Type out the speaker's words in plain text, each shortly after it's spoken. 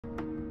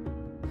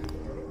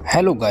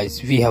Hello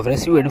guys, we have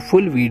received a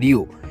full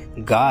video.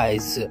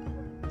 Guys,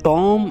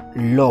 Tom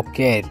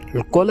Lockyer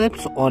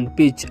collapsed on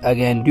pitch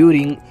again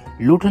during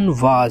Luton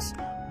vs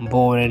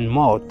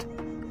Bournemouth.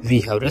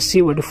 We have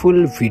received a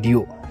full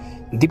video.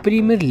 The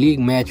Premier League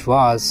match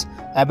was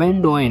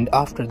abandoned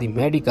after the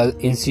medical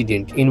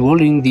incident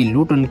involving the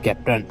Luton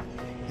captain.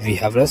 We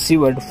have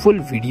received full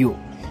video.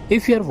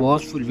 If you have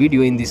watched full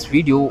video in this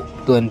video,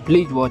 then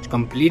please watch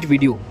complete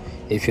video.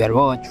 If you have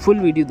watched full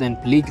video, then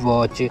please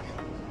watch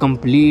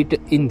complete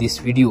in this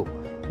video.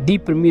 The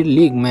Premier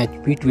League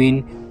match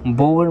between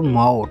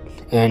Bournemouth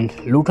and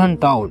Luton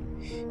Town.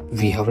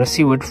 We have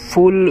received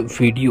full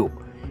video,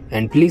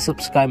 and please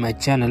subscribe my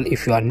channel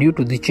if you are new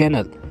to the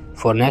channel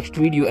for next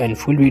video and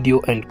full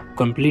video and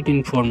complete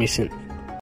information.